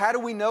 Well, how do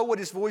we know what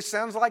His voice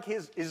sounds like?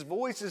 His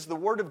voice is the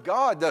Word of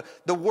God.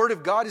 The Word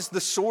of God is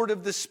the sword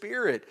of the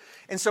Spirit.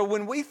 And so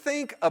when we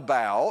think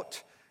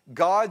about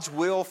God's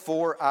will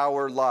for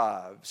our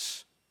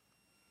lives,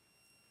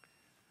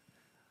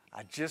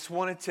 I just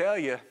want to tell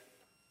you,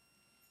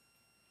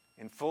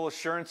 in full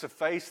assurance of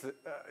faith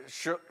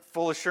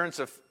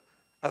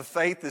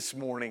this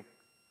morning,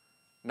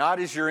 not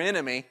as your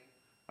enemy,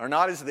 or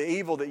not as the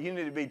evil that you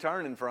need to be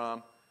turning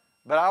from,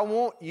 but I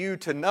want you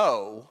to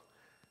know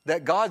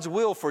that God's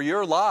will for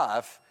your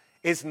life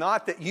is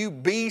not that you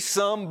be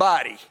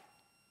somebody.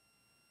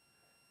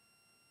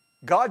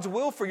 God's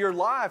will for your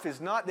life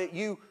is not that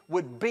you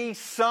would be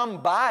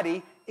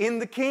somebody in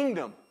the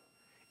kingdom.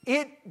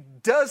 It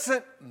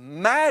doesn't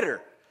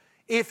matter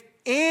if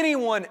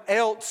anyone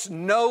else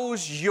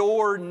knows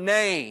your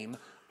name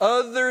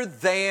other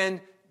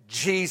than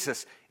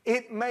Jesus.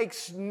 It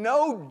makes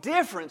no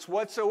difference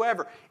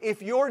whatsoever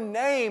if your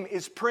name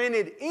is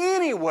printed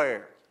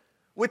anywhere,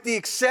 with the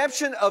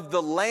exception of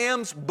the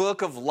Lamb's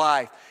Book of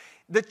Life.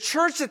 The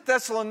church at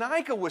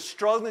Thessalonica was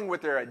struggling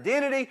with their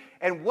identity,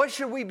 and what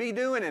should we be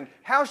doing, and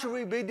how should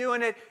we be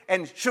doing it,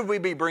 and should we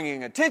be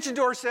bringing attention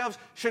to ourselves?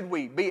 Should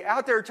we be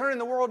out there turning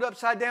the world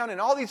upside down in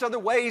all these other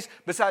ways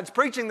besides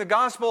preaching the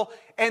gospel?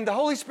 And the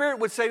Holy Spirit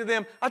would say to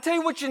them, I'll tell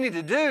you what you need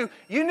to do.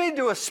 You need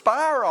to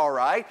aspire, all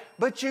right,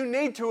 but you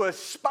need to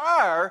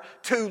aspire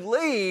to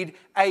lead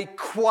a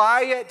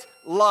quiet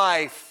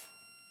life.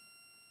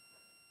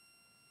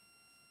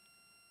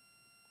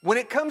 When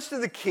it comes to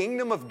the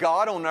kingdom of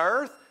God on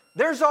earth,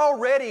 there's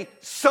already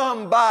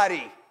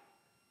somebody,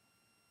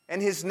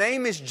 and His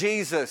name is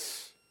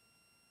Jesus.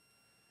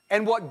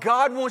 And what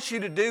God wants you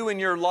to do in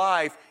your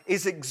life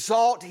is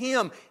exalt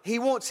Him. He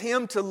wants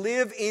Him to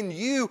live in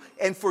you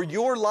and for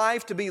your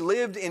life to be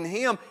lived in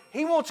Him.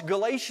 He wants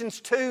Galatians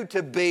 2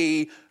 to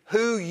be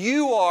who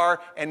you are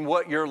and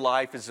what your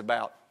life is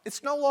about.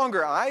 It's no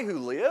longer I who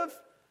live.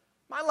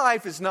 My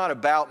life is not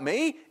about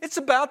me. It's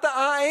about the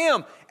I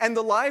am. And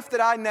the life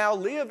that I now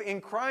live in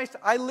Christ,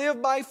 I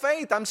live by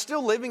faith. I'm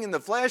still living in the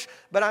flesh,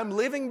 but I'm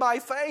living by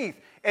faith.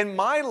 And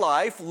my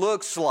life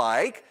looks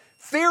like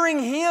fearing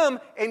Him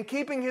and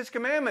keeping His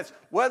commandments.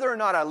 Whether or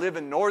not I live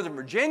in Northern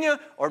Virginia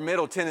or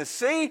Middle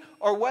Tennessee,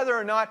 or whether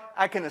or not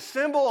I can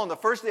assemble on the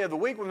first day of the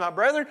week with my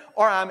brethren,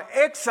 or I'm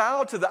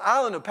exiled to the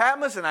island of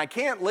Patmos and I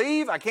can't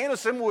leave, I can't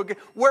assemble,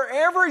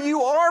 wherever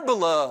you are,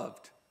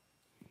 beloved,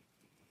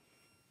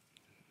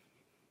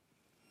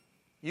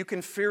 you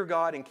can fear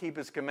God and keep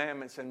His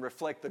commandments and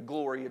reflect the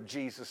glory of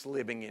Jesus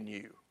living in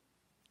you.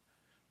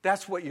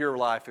 That's what your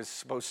life is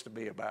supposed to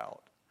be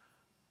about.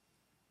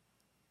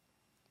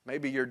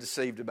 Maybe you're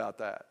deceived about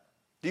that.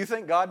 Do you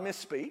think God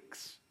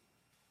misspeaks?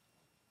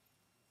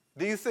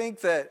 Do you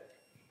think that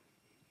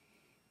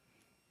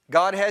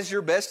God has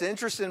your best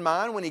interest in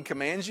mind when He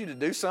commands you to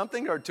do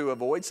something or to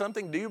avoid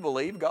something? Do you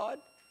believe God?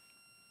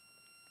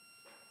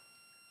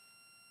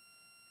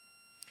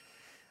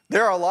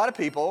 There are a lot of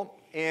people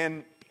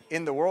in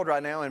the world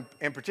right now,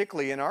 and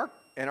particularly in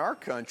our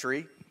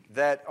country,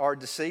 that are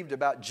deceived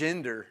about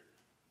gender.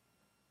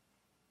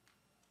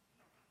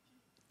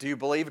 Do you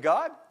believe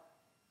God?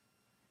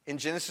 In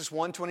Genesis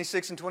 1,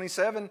 26 and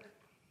 27,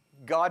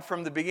 God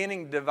from the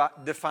beginning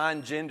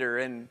defined gender,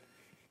 and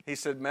He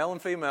said male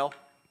and female.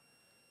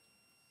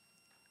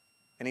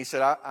 And He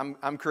said,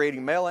 I'm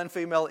creating male and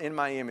female in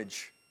my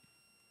image.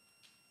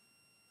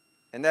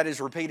 And that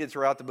is repeated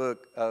throughout the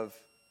book of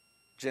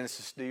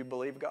Genesis. Do you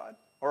believe God?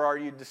 Or are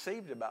you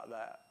deceived about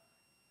that?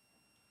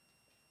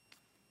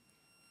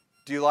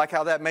 Do you like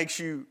how that makes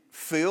you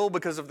feel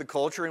because of the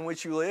culture in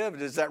which you live?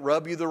 Does that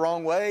rub you the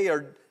wrong way?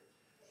 Or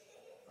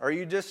do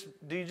you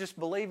just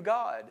believe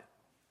God?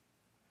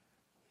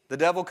 The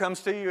devil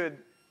comes to you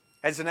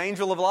as an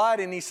angel of light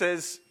and he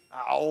says,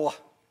 oh.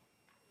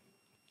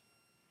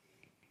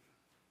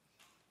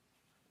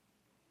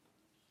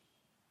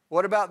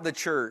 What about the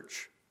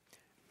church?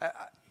 I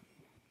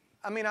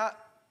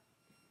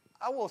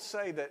will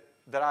say that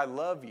I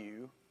love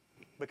you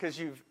because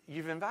you've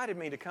invited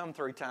me to come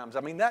 3 times.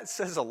 I mean, that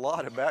says a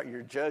lot about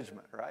your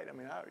judgment, right? I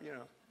mean,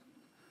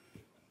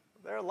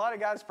 there are a lot of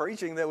guys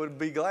preaching that would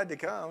be glad to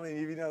come,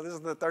 and this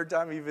is the 3rd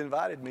time you've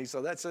invited me.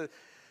 So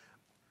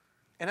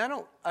and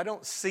I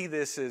don't see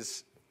this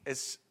as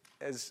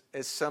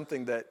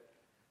something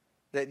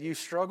that you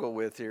struggle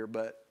with here,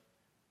 but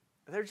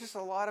there's just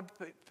a lot of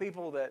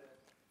people that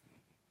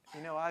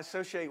I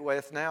associate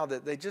with now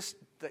that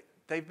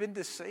they've been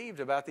deceived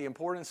about the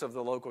importance of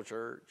the local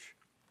church.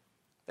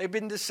 They've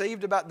been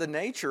deceived about the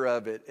nature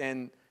of it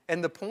and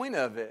the point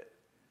of it.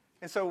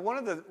 And so one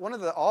of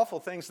the awful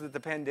things that the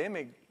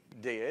pandemic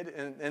did,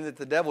 and that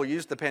the devil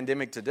used the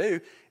pandemic to do,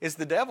 is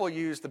the devil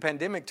used the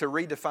pandemic to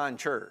redefine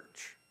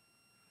church.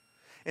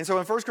 And so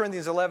in 1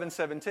 Corinthians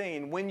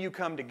 11:17, when you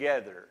come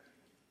together,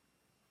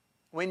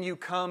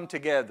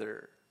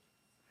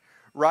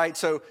 right?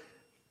 So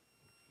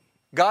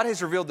God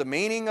has revealed the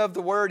meaning of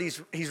the word.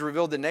 He's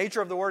revealed the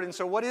nature of the word. And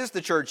so what is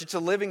the church? It's a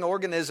living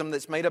organism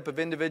that's made up of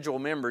individual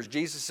members.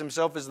 Jesus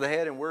himself is the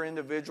head, and we're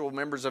individual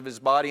members of his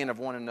body and of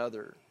one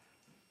another.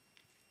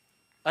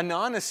 A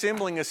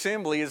non-assembling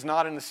assembly is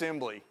not an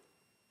assembly.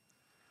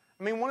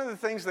 I mean, one of the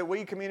things that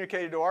we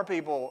communicated to our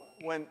people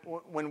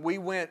when we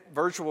went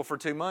virtual for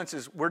 2 months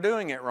is we're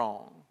doing it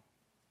wrong.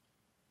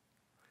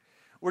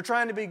 We're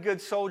trying to be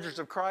good soldiers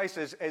of Christ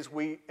as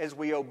we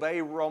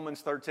obey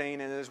Romans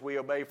 13 and as we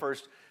obey 1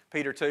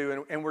 Peter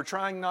 2, and we're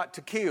trying not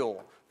to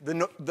kill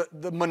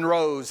the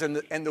Monroes and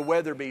the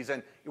Weatherbys,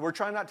 and we're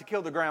trying not to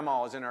kill the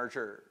grandmas in our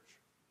church.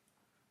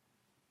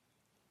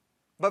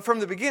 But from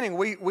the beginning,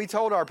 we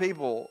told our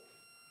people,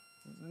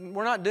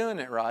 we're not doing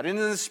it right. And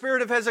in the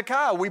spirit of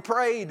Hezekiah, we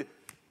prayed,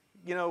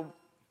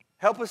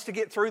 help us to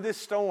get through this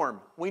storm.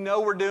 We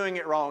know we're doing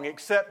it wrong,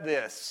 accept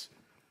this.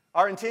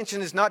 Our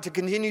intention is not to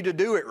continue to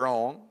do it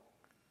wrong.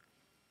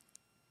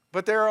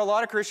 But there are a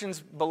lot of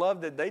Christians,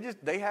 beloved, that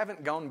they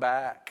haven't gone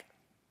back.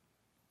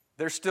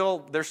 They're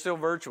still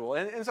virtual.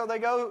 And so they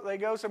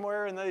go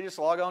somewhere and they just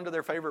log on to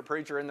their favorite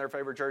preacher in their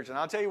favorite church. And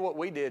I'll tell you what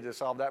we did to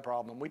solve that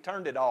problem. We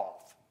turned it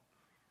off.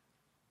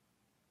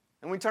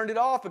 And we turned it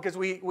off because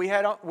we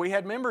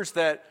had members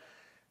that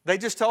they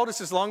just told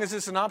us, as long as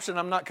it's an option,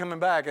 I'm not coming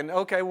back. And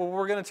okay, well,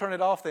 we're going to turn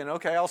it off then.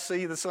 Okay, I'll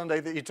see you the Sunday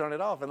that you turn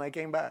it off. And they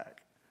came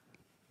back.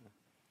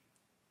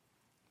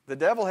 The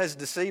devil has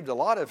deceived a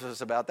lot of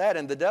us about that,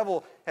 and the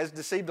devil has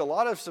deceived a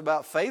lot of us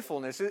about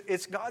faithfulness.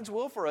 It's God's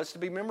will for us to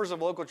be members of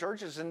local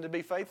churches and to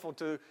be faithful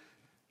to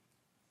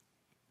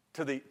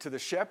the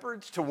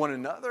shepherds, to one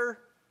another,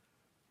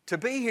 to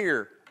be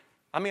here.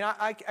 I mean,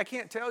 I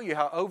can't tell you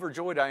how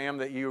overjoyed I am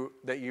that you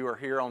are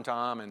here on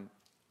time and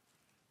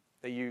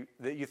that you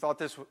thought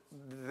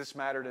this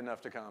mattered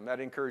enough to come. That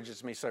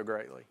encourages me so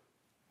greatly.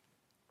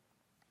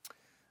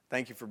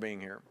 Thank you for being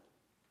here.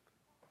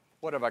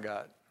 What have I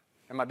got?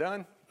 Am I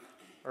done?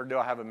 Or do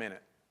I have a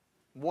minute?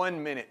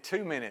 1 minute,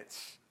 2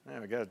 minutes.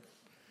 Oh, good.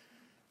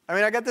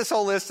 I got this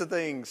whole list of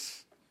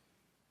things.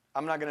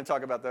 I'm not going to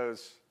talk about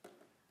those.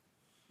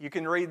 You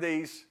can read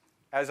these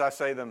as I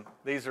say them.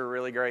 These are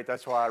really great.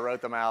 That's why I wrote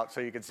them out so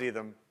you could see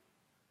them.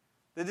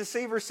 The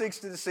deceiver seeks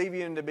to deceive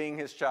you into being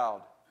his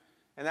child.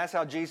 And that's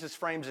how Jesus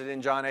frames it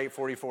in John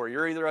 8:44.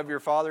 You're either of your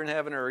father in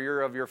heaven or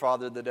you're of your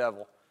father the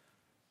devil.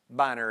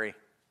 Binary.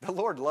 The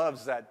Lord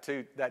loves that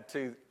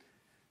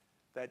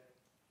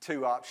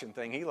two-option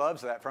thing. He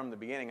loves that from the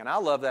beginning. And I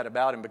love that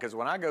about him because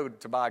when I go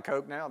to buy a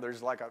Coke now,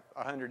 there's like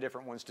 100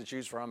 different ones to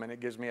choose from, and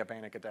it gives me a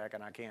panic attack,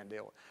 and I can't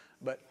deal with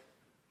it.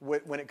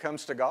 But when it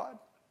comes to God,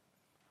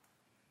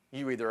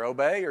 you either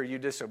obey or you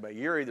disobey.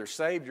 You're either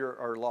saved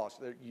or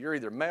lost. You're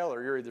either male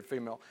or you're either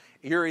female.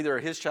 You're either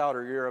his child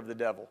or you're of the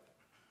devil.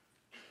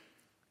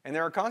 And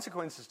there are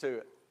consequences to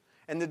it.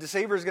 And the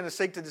deceiver is going to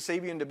seek to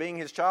deceive you into being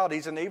his child.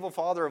 He's an evil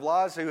father of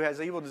lies who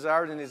has evil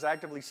desires and is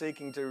actively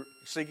seeking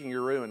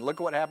your ruin. Look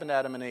what happened to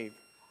Adam and Eve.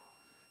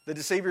 The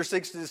deceiver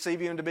seeks to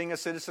deceive you into being a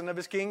citizen of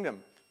his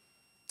kingdom.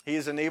 He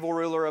is an evil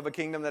ruler of a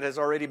kingdom that has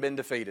already been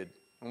defeated.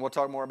 And we'll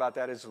talk more about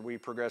that as we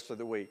progress through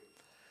the week.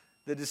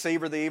 The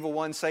deceiver, the evil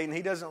one, Satan,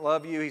 he doesn't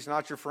love you. He's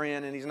not your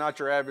friend and he's not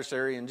your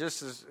adversary. And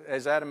just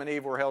as Adam and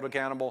Eve were held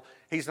accountable,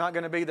 he's not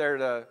going to be there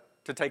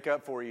to take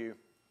up for you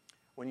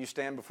when you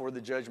stand before the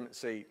judgment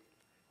seat.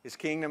 His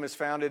kingdom is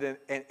founded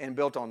and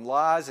built on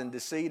lies and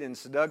deceit and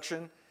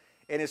seduction.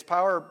 And his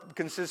power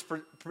consists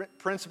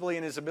principally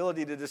in his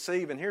ability to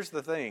deceive. And here's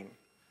the thing.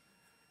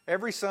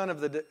 Every son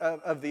of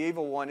the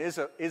evil one is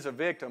a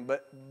victim,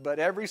 but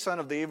every son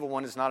of the evil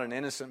one is not an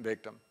innocent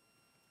victim.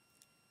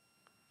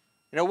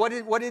 What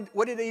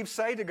did Eve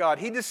say to God?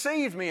 He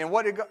deceived me. And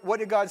what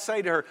did God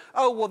say to her?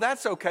 Oh, well,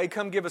 that's okay.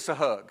 Come give us a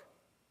hug.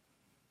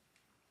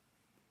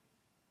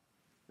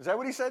 Is that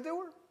what he said to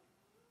her?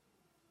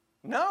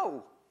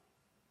 No.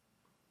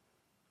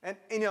 And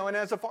and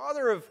as a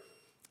father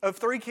of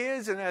 3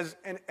 kids, and as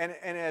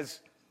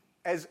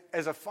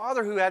a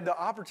father who had the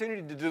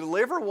opportunity to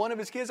deliver one of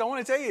his kids, I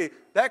want to tell you,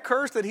 that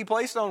curse that he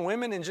placed on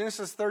women in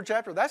Genesis 3rd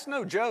chapter, that's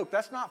no joke.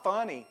 That's not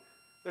funny.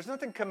 There's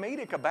nothing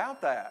comedic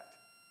about that.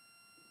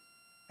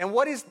 And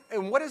what is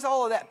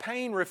all of that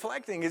pain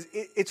reflecting?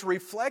 It's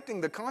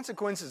reflecting the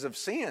consequences of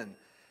sin.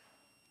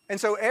 And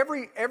so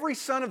every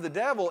son of the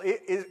devil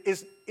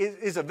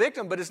is a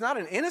victim, but it's not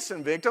an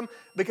innocent victim,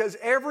 because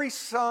every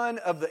son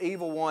of the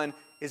evil one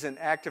is an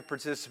active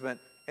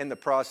participant in the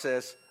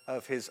process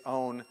of his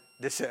own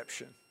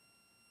deception.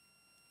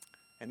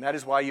 And that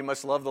is why you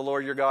must love the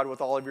Lord your God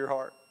with all of your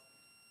heart,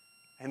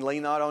 and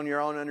lean not on your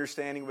own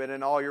understanding, but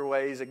in all your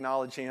ways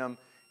acknowledge him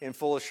in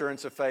full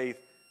assurance of faith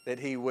that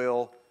he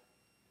will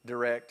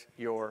direct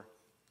your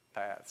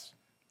paths.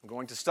 I'm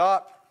going to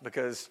stop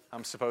because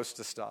I'm supposed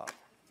to stop.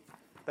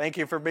 Thank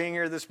you for being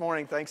here this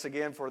morning. Thanks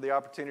again for the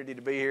opportunity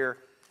to be here.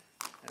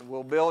 And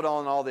we'll build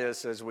on all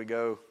this as we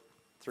go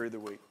through the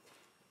week.